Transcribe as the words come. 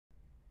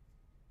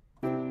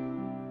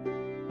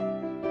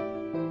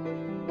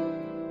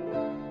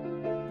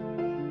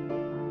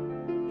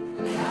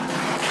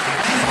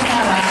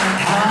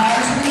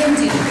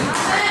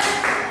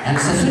Dan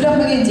sesudah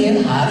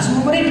menginjil harus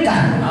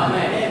memuridkan.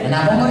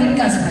 Kenapa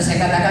memuridkan? Seperti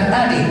saya katakan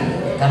tadi,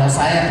 kalau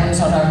saya pun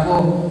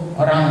saudaraku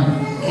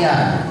orang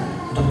ya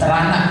dokter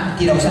anak,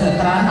 tidak usah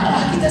dokter anak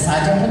lah, kita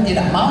saja pun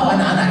tidak mau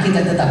anak-anak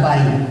kita tetap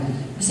bayi.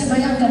 Bisa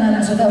bayangkan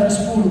anak saudara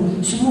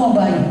 10 semua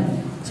bayi.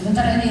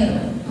 Sebentar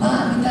ini,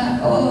 ma minta,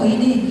 oh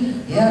ini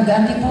ya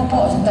ganti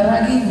popok, sebentar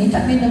lagi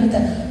minta minum,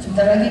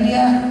 sebentar lagi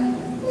dia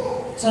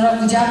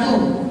saudaraku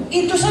jatuh.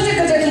 Itu saja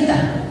kerja kita.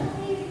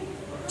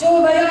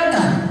 Coba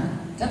bayangkan.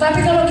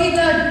 Tetapi kalau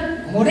kita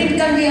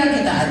muridkan dia,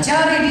 kita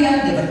ajari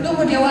dia, dia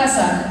bertumbuh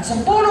dewasa,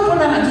 10 pun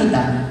anak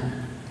kita.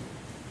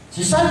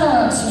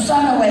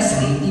 Susana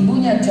Wesley,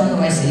 ibunya John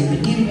Wesley,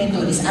 pendiri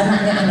Metodis,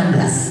 anaknya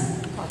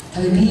 16.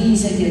 Tapi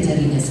bisa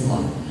diajarinya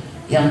semua.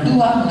 Yang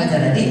tua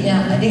mengajar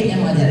adiknya,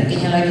 adiknya mengajar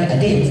adiknya lagi,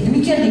 adik.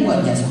 Demikian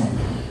dibuatnya semua.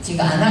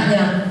 Sehingga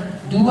anaknya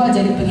 2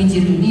 jadi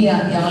penginjil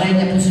dunia, yang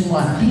lainnya pun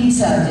semua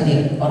bisa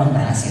jadi orang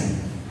berhasil.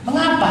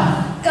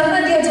 Mengapa?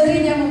 Karena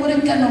diajarinya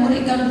memuridkan.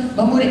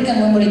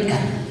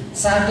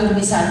 Satu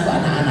demi satu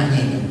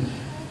anak-anaknya itu.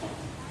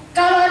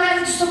 Kalau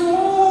anak itu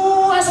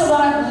semua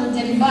saudaraku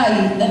jadi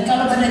baik, dan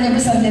kalau badannya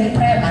besar jadi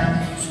preman,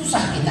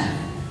 susah kita.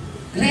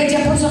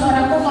 Gereja pun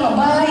saudaraku kalau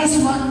baik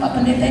semua, Pak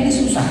Pendeta ini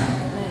susah.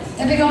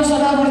 Tapi kalau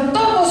saudara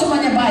bertumbuh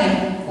semuanya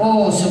baik,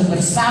 oh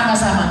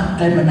bersama-sama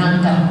dan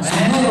menangkan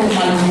seluruh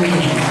makhluk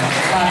ini.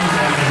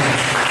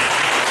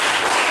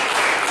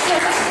 Ya,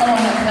 kalau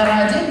anak kita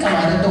rajin, kalau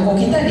ada toko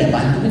kita dia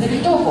bantu kita di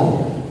toko,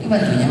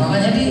 dibantunya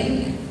mamanya di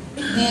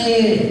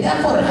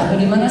dapur atau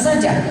di mana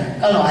saja.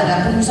 Kalau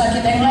ada pengusaha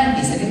kita yang lain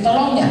bisa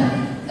ditolongnya.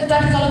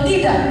 Tetapi kalau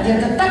tidak,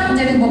 dia tetap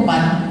menjadi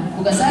beban.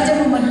 Bukan saja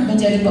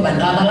menjadi beban,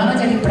 lama-lama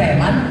jadi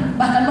preman,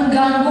 bahkan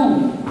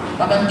mengganggu,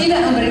 bahkan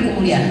tidak memberi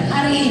kemuliaan.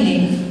 Hari ini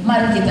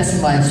mari kita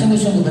semua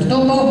sungguh-sungguh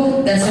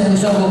bertumbuh dan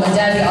sungguh-sungguh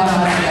menjadi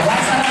orang-orang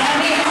dewasa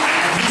kami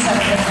dan bisa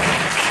bertumbuh.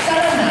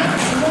 Karena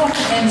semua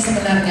kita yang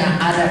sebenarnya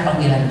ada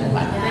panggilan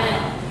Tuhan,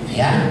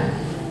 ya,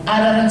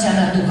 ada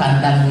rencana Tuhan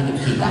dalam hidup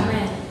kita.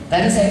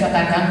 Tadi saya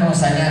katakan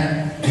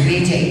bahwasanya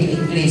gereja itu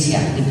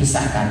iglesia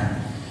dipisahkan,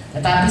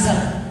 tetapi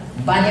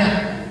banyak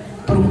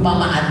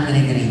perumpamaan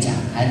mengenai gereja.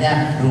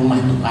 Ada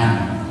rumah Tuhan,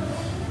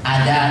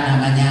 ada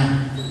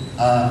namanya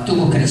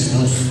tubuh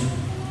Kristus,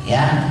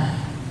 ya.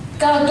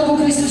 Kalau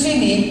tubuh Kristus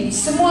ini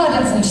semua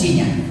ada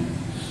fungsinya.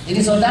 Jadi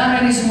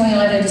saudara ini semua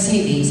yang ada di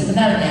sini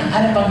sebenarnya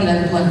ada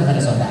panggilan Tuhan kepada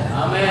saudara.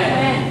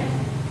 Amin.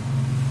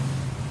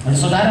 Kalau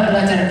saudara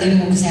belajar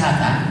ilmu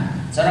kesehatan,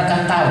 saudara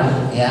akan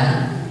tahu,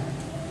 ya.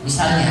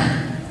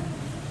 Misalnya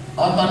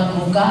otot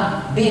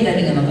muka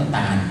beda dengan otot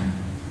tangan,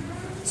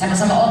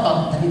 sama-sama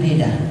otot tapi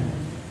beda,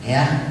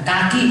 ya.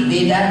 Kaki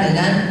beda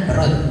dengan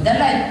perut dan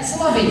lain,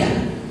 semua beda.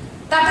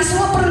 Tapi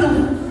semua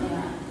perlu,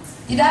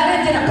 tidak ada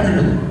yang tidak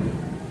perlu.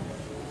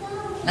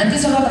 Nanti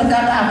saudara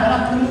berkata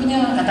apalah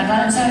perlunya,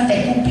 katakan misalnya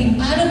teh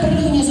kuping, ada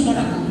perlunya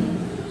saudaraku,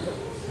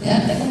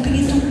 ya. Teh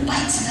kuping itu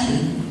pahit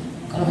sekali.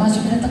 Kalau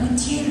masuk ke otak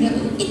kecil dia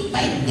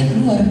pahit, dia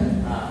keluar.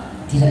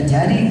 Tidak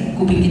jadi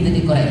kuping kita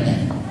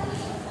dikoreknya.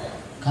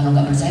 Kalau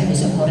nggak percaya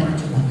besok korek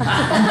coba.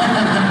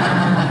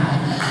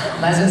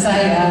 Maksud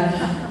saya,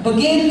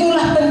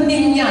 begitulah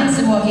pentingnya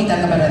semua kita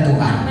kepada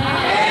Tuhan.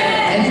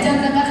 Jadi jangan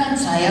katakan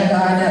saya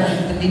nggak ada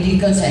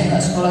pendidikan, saya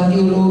nggak sekolah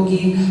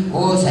teologi,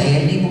 oh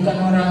saya ini bukan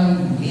orang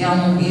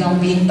yang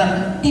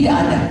pintar. Tidak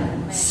ada.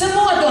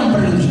 Semua Tuhan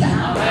perlu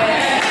kita.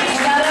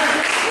 Sekarang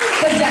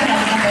kerjakan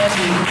apa yang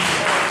dulu.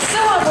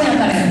 Semua punya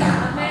talenta.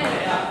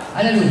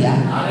 Haleluya.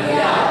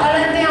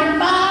 Talenta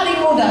yang paling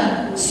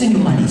mudah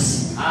senyum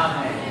manis.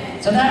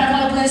 Saudara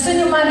kalau punya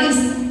senyum manis,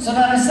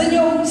 saudara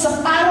senyum,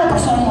 separuh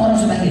persoalan orang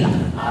sudah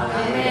hilang.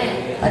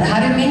 Amin. Pada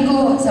hari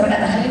Minggu, saudara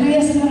kata,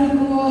 haleluya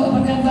saudaraku, apa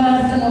kabar,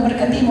 Tuhan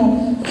memberkatimu.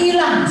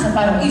 Hilang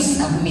separuh,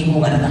 aku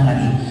Minggu gak datang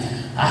lagi.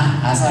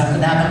 Asal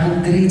aku datang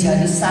ke gereja,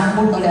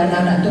 disambut oleh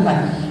anak-anak Tuhan.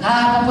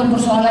 Apapun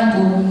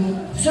persoalanku,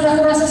 sudah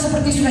merasa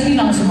seperti sudah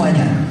hilang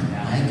semuanya.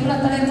 Nah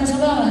itulah talenta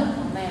saudara.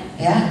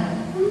 Ya,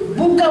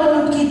 buka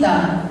mulut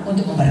kita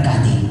untuk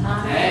memberkati.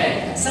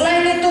 Amin.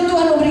 Selain itu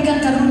Tuhan memberikan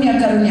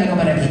karunia-karunia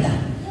kepada kita.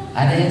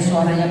 Ada yang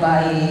suaranya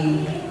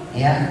baik,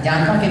 ya.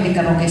 Jangan pakai di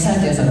karaoke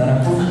saja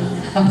saudaraku.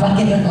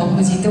 Pakai dalam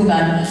puji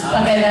Tuhan,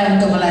 pakailah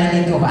untuk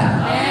melayani Tuhan,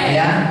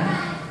 ya.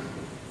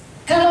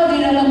 Kalau di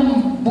dalam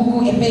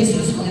buku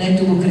Efesus mengenai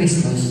tubuh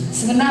Kristus,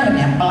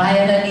 sebenarnya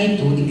pelayanan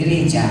itu di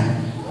gereja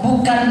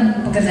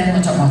bukan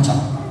pekerjaan mocok-mocok.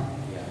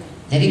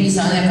 Jadi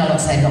misalnya kalau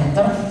saya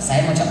dokter,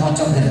 saya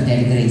mocok-mocok kerja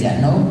di gereja,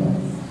 no.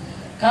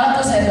 Kalau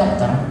saya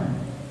dokter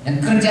dan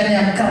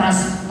kerjanya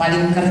keras,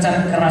 paling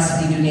kerja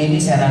keras di dunia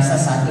ini saya rasa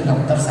satu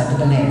dokter, satu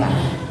pendeta.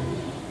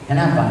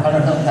 Kenapa?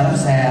 Kalau dokter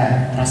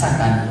saya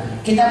rasakan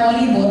kita mau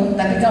libur,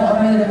 tapi kalau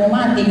orang yang udah mau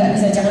mati nggak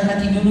bisa, jangan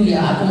mati dulu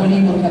ya. Aku mau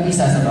libur nggak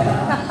bisa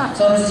saudara.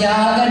 So, harus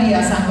jaga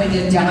dia sampai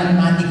dia jangan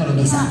mati kalau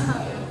bisa.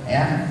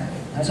 Ya.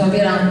 So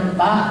bilang,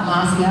 Pak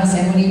maaf ya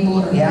saya mau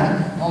libur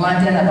ya, mau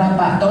mati ada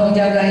apa-apa, tolong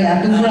jaga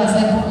ya. Tunggulah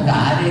saya pun nggak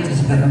ada itu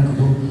sebenarnya.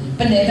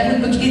 Pendeta pun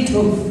begitu,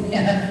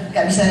 ya.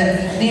 Nggak bisa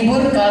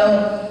libur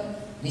kalau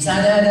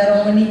misalnya ada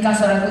orang menikah,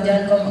 saudaraku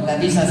jangan kok nggak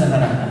bisa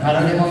saudara. Kalau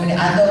dia mau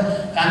menikah atau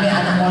kami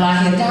anak mau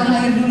lahir, jangan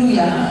lahir dulu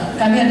ya.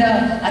 Kami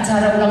ada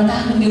acara ulang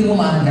tahun di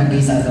rumah, nggak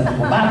bisa,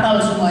 saudaraku. Batal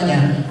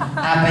semuanya.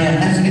 Apa yang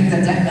harus kita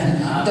kerjakan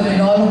untuk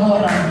menolong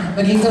orang.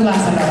 Begitulah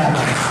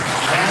saudaraku.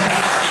 Ya.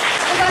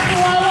 Tetapi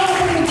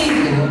walaupun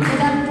begitu,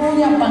 kita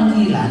punya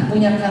panggilan,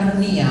 punya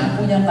karunia,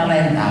 punya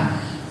talenta,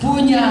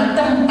 punya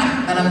tempat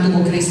dalam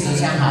tubuh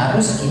Kristus yang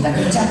harus kita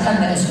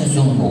kerjakan dengan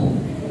sungguh-sungguh.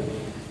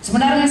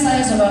 Sebenarnya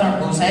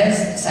saudaraku, saya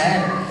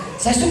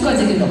suka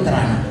jadi dokter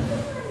anak.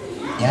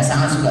 Ya,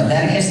 sangat suka.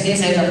 Dari SD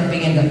saya sudah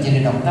ingin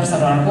jadi dokter,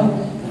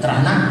 saudaraku, dokter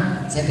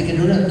anak. Saya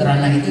pikir dulu dokter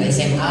anak itu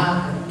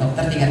SMA,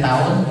 dokter 3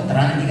 tahun, dokter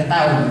anak 3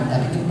 tahun.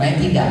 Tapi itu banyak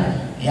tidak,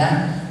 ya.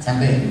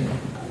 Sampai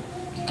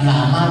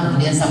lama,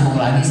 kemudian sambung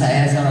lagi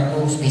saya,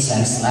 saudaraku,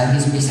 spesialis lagi,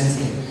 spesialis.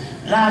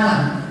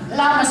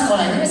 Lama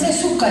sekolahnya, saya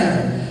suka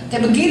itu.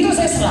 Tapi begitu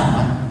saya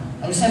selamat,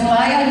 lalu saya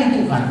melayani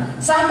Tuhan,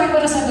 sampai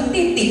pada satu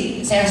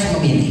titik saya harus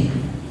memilih.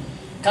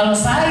 Kalau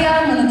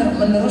saya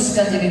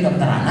meneruskan jadi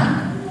dokter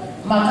anak,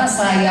 maka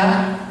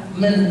saya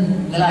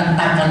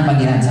melantarkan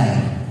panggilan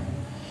saya.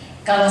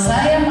 Kalau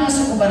saya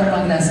masuk kepada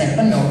panggilan saya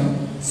penuh,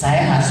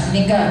 saya harus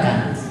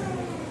meninggalkan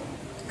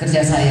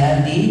kerja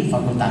saya di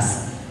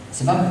fakultas.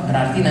 Sebab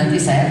berarti nanti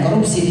saya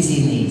korupsi di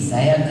sini.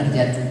 Saya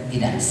kerja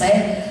tidak.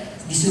 Saya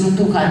disuruh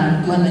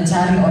Tuhan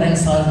mencari orang yang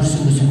selalu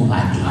bersungguh-sungguh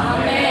hati.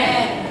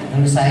 Amen.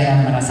 Lalu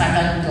saya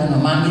merasakan Tuhan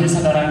memanggil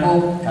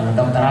saudaraku, kalau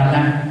dokter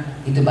anak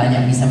itu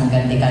banyak bisa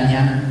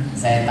menggantikannya.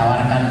 Saya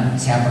tawarkan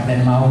siapa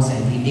yang mau,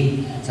 saya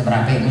didik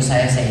seberapa ilmu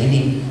saya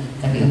ini.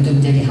 Tapi untuk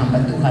menjadi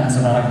hamba Tuhan,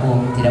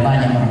 saudaraku, tidak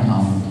banyak orang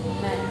mau.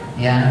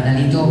 Ya, dan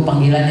itu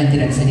panggilan yang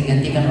tidak bisa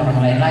digantikan orang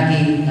lain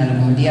lagi. Lalu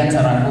kemudian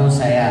saudaraku,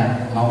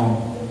 saya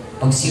mau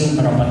pensiun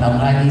beberapa tahun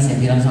lagi.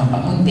 Saya bilang sama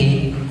Pak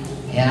Munti,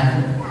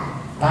 ya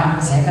Pak,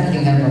 saya kan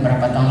tinggal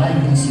beberapa tahun lagi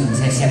pensiun,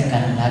 saya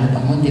siapkan. Lalu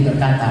Pak Munti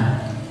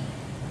berkata,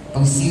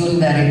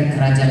 pensiun dari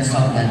kerajaan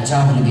sorga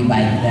jauh lebih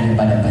baik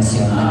daripada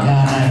pensiun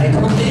negara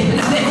Republik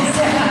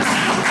Indonesia.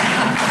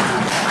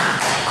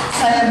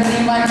 Saya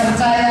beriman,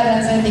 percaya, dan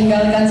saya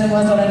tinggalkan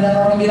semua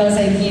saudara. Orang bilang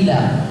saya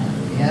gila,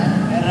 ya,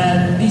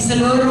 karena di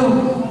seluruh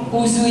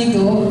USU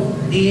itu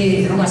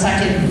di rumah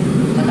sakit,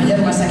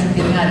 namanya rumah sakit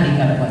Tirngadi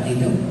kalau waktu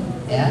itu,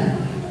 ya.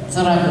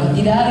 Saudaraku,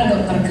 tidak ada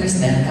dokter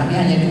Kristen, kami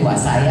hanya 2,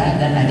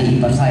 saya dan adik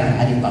ipar saya,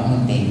 adik Pak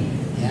Munti.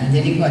 Ya,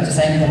 jadi waktu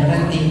saya minta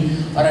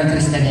berhenti, orang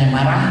Kristen yang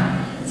marah.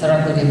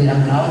 Saudaraku, dia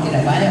bilang, kau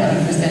tidak banyak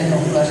orang Kristen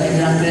kau keluar. Saya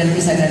bilang, kalian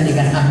bisa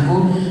gantikan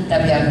aku,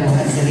 tapi aku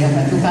harus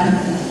hamba Tuhan.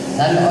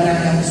 Lalu orang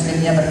yang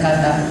Muslimnya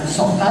berkata,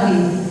 sok kali,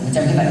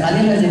 macam hebat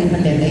kali lah jadi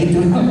pendeta itu.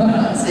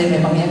 Saya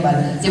memang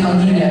hebat, cuma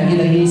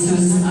gila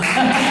Yesus.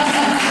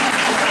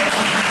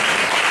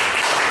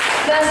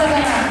 Dan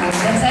saudaraku,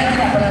 dan saya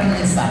tidak pernah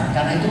menyesal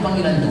karena itu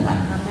panggilan Tuhan.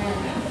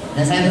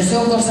 Dan saya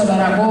bersyukur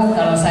saudaraku,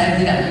 kalau saya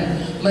tidak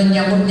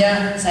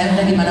menyambutnya, saya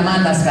sudah di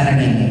mana-mana sekarang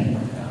ini.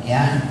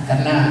 Ya,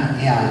 karena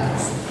ya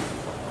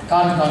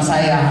kawan-kawan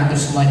saya hampir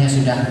semuanya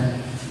sudah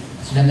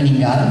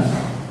meninggal.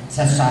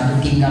 Satu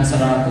tinggal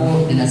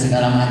saudaraku dengan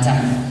segala macam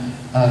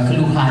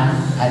keluhan.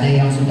 Ada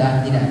yang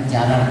sudah tidak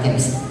jalan, tidak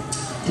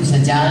bisa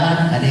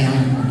jalan, ada yang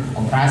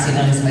operasi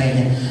dan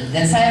sebagainya.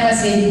 Dan saya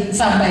masih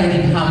sampai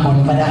di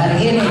Ambon pada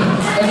hari ini.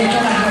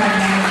 Begitulah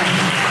kira-kira.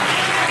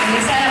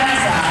 Jadi saya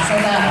rasa,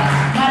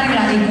 saudara,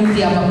 marilah ikuti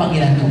apa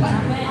panggilan Tuhan.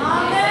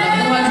 Kalau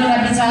Tuhan sudah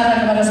bicara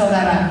kepada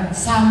saudara,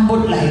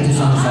 sambutlah itu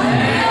saudara.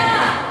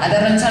 Ada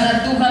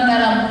rencana Tuhan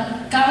dalam.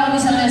 Kalau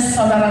misalnya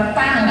saudara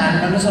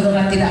tangan, lalu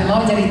saudara tidak mau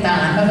jadi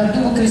tangan, maka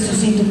tubuh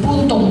Kristus itu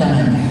puntung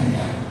tangannya.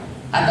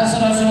 Atau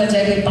saudara sudah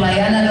jadi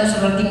pelayanan, lalu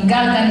saudara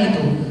tinggalkan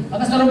itu,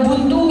 maka saudara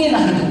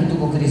buntungilah itu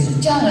tubuh Kristus.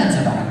 Jangan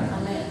saudara.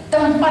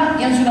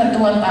 Tempat yang sudah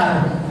Tuhan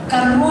taruh,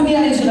 karunia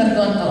yang sudah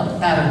Tuhan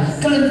taruh,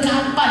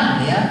 kelengkapan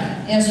ya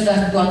yang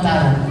sudah Tuhan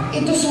taruh,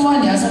 itu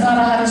semuanya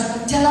saudara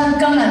harus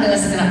jalankanlah dengan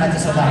segenap hati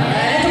saudara.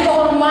 Itu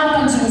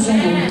kehormatan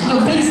sungguh-sungguh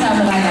untuk bisa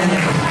melayani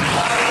Tuhan.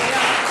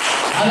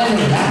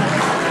 Haleluya.